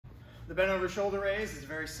The bent over shoulder raise is a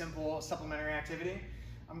very simple supplementary activity.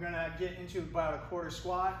 I'm gonna get into about a quarter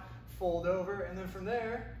squat, fold over, and then from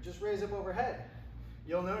there, just raise up overhead.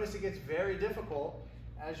 You'll notice it gets very difficult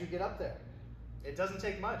as you get up there. It doesn't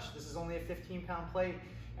take much. This is only a 15-pound plate,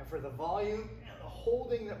 and for the volume and the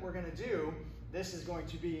holding that we're gonna do, this is going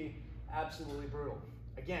to be absolutely brutal.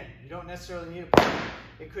 Again, you don't necessarily need a plate.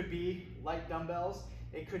 It could be light dumbbells.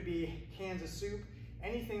 It could be cans of soup.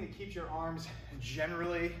 Anything that keeps your arms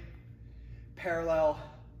generally parallel,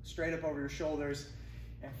 straight up over your shoulders,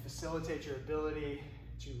 and facilitate your ability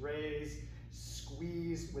to raise,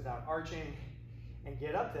 squeeze without arching, and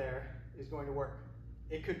get up there is going to work.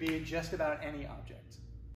 It could be just about any object.